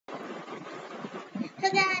So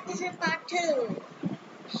that this is part 2.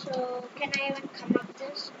 So can I even come up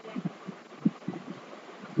this?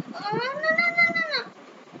 Oh no.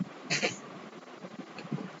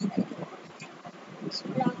 This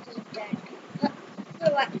block is dead. So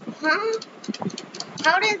what? Huh?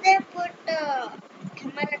 How did they put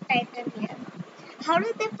camera titan here? How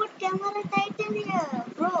did they put camera titan here,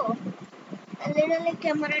 bro? Literally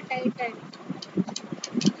camera titan.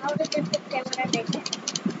 How did they put camera titan?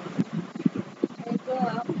 I go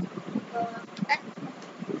up. Go up.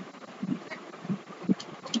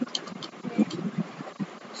 Okay.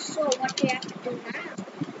 So what do you have to do now?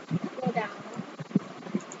 Go down.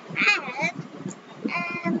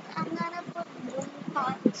 And I'm gonna put moon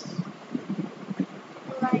parts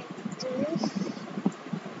like this.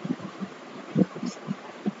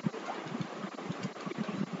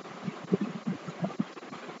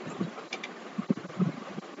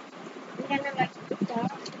 I'm gonna like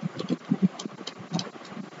that.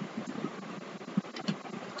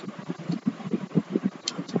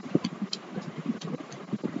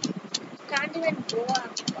 Can't even go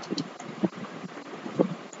up.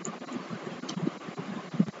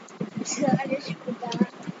 So I just put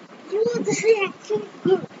that. Bro, this is actually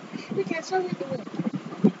good. But that's how we do it.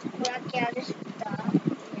 Okay, I'll just put that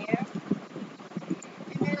there.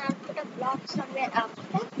 And then I'll put a block somewhere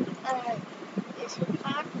after. This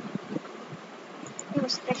part. No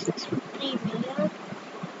specials for premier.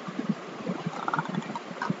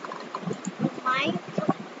 My,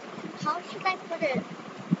 how should I put it?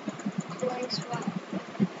 Place one.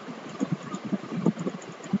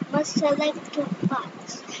 Must select two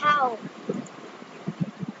parts. How?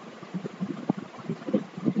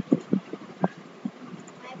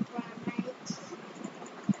 My granites.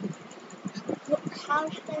 How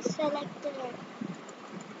should I select it?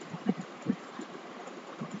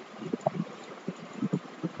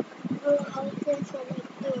 Bro, how should I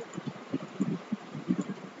select it?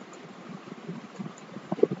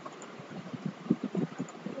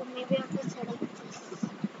 Or maybe I have to select this.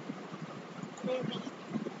 Maybe.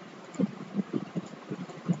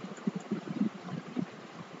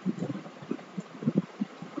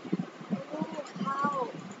 Oh, how?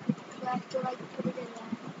 Do I have to like put it in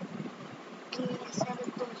there? Okay,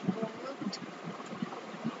 select those both.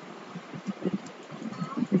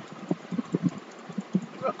 Now,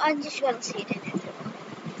 bro, I'm just gonna see it in everyone.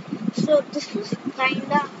 So this was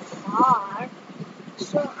kinda hard.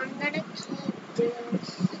 So I'm gonna keep this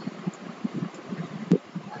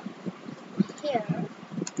here.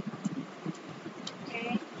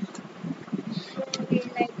 Okay. So we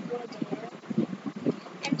like go there.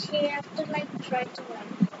 And she have to like try to run.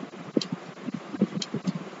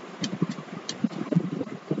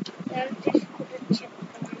 I'll just put a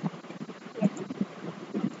checkpoint here.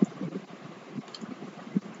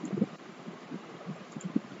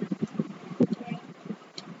 Okay.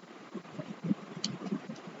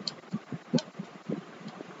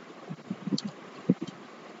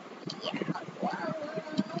 Yeah.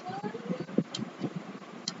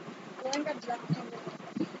 When the block comes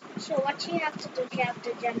in. So what she have to do, she have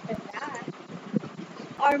to jump in that.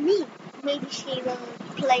 Or me. Maybe she will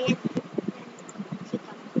play it when she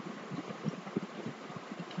comes.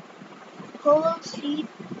 Hold sheet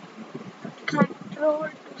control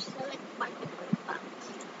to select multiple parts.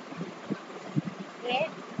 Okay.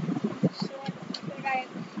 So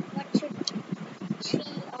what should she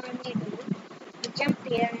or me do? We jump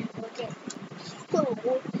here and go there. So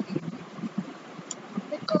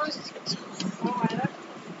because it's hard,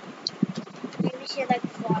 maybe she like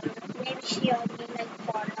fall. Maybe she or me like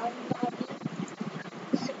fall down the obby.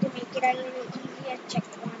 So to make it a little easier, check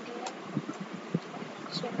one here.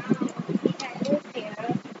 So now if I live here,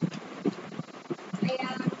 I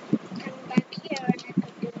am coming back here and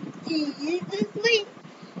I could do easily.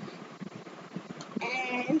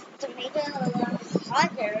 And to make it a little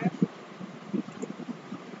harder,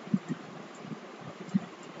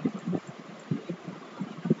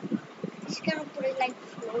 I'm just gonna put it like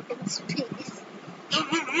floating space.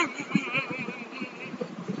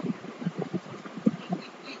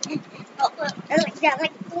 Oh, like that,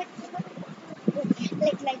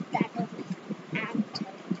 like that. And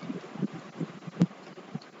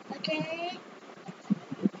okay.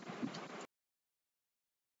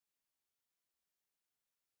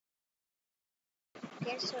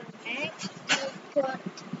 Okay, so next we put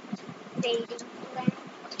dating plant,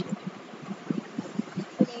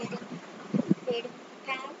 dating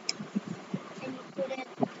path, and you put it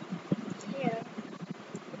here.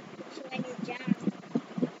 So when you jump,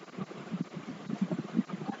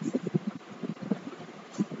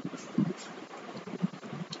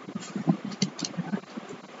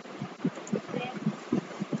 okay,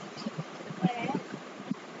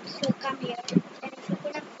 here. And if you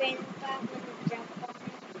put a pen, I'm gonna jump on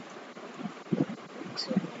it.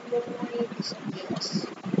 So nobody disappears.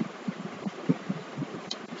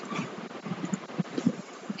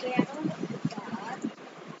 Okay, I don't want to put that.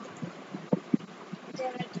 Is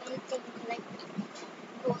there like anything like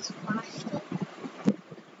goes faster?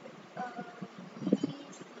 Uh,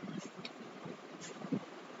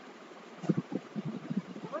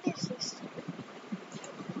 what is this?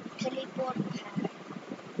 Teleport pad.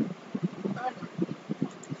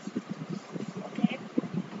 Okay.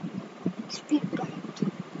 Speed guide.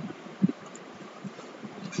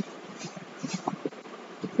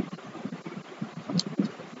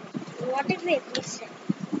 What if we reset?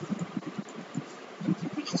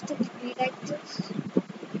 We still be like this?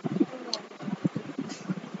 No.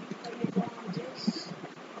 Or you want this?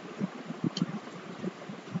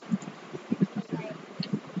 Like,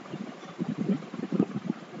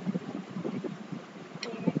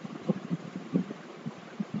 okay.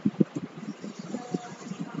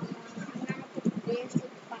 I'm gonna put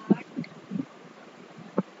basic part.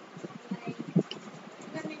 Like,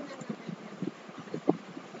 no.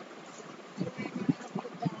 So I'm gonna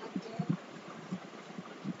put that there.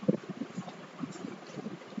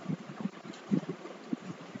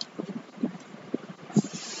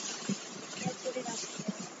 Okay, put it up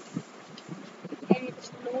here. And it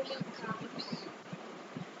slowly comes.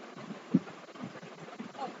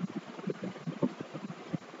 Oh,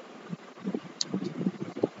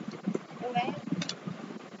 alright.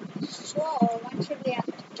 So, what should we have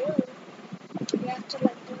to do? We have to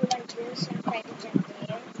like do like this and try to jump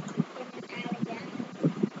there. And then add again.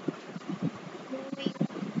 Moving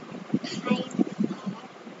behind the car.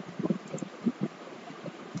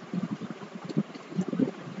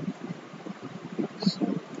 So,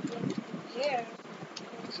 we have to do here.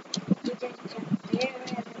 You just jump there and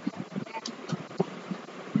then come back.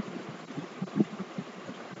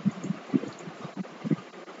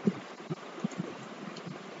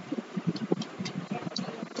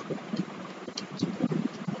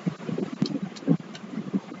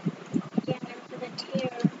 Okay, I'm gonna put it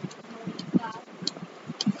here. Back.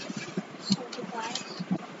 So, guys,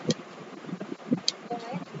 go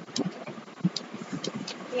ahead.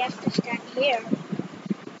 We have to stand here.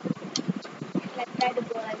 Like try to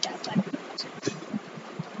go like that, but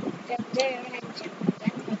jump there and jump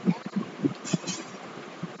again like that.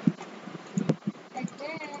 And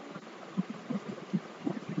then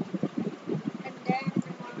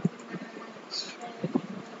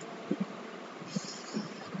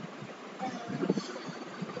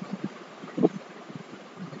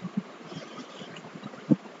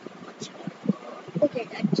okay,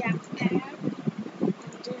 a jump pad on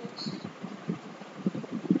this.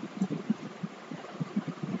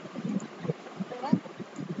 What?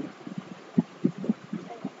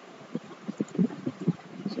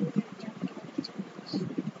 So we're gonna jump like this.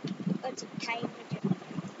 It's a tiny jump.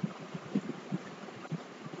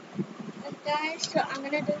 But guys, so I'm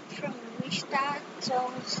gonna do it from restart.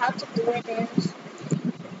 So how to do it is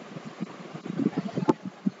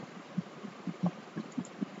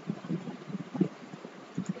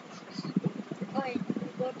oh, we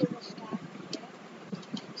go to the start here.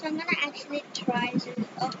 So I'm gonna actually try this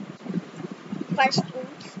first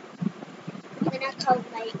oof. I'm gonna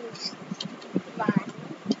count my oofs. 1,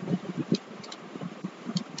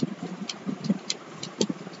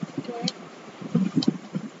 okay,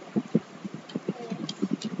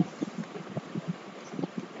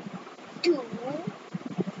 2,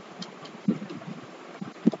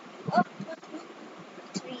 oh,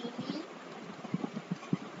 3,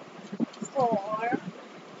 4,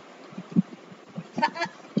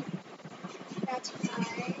 that's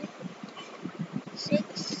 5,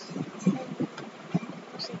 6, and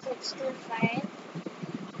 6, it's still 5.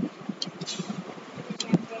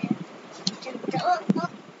 Jump there, jump there, oh,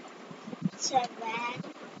 7.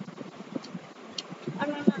 Oh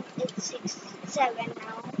no, it's 6, 7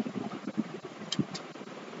 now.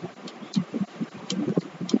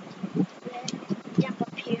 Then jump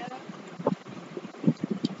up here.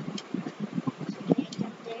 Okay,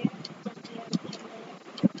 jump there, jump here, jump there,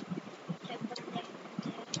 jump there.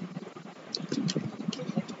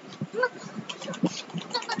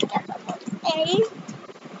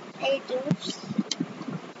 8, oops.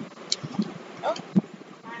 Oh,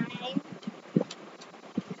 9,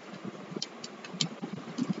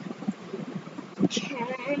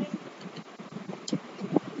 10.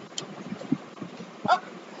 Oh,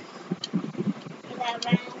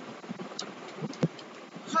 11.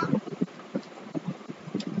 Huh?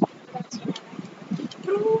 That's 11.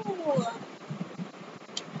 Bro!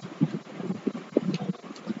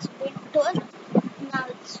 It's been 12. Now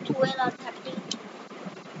it's almost 12 or 13.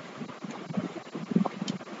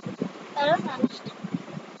 I don't understand.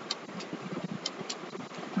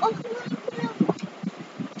 Oh, no.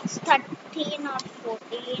 It's 13 or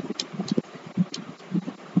 14.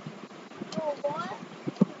 Oh, what?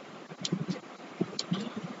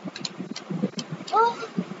 Oh,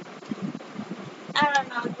 I don't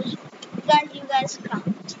know. You guys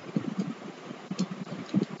count.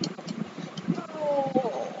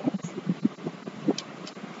 Oh,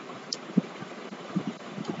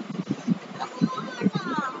 come on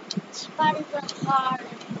now. Spiders are hard.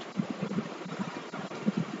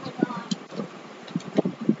 Oh my god.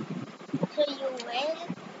 So you wait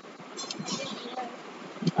here.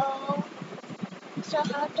 Oh, so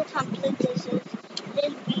how to complete this is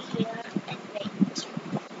just be here and wait.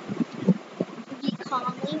 Be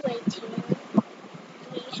calmly wait here.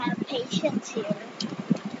 We have patience here.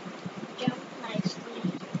 Jump nicely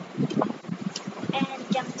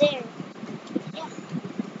and jump there. Yeah.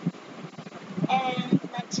 And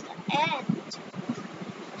that's the end.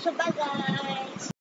 So bye guys.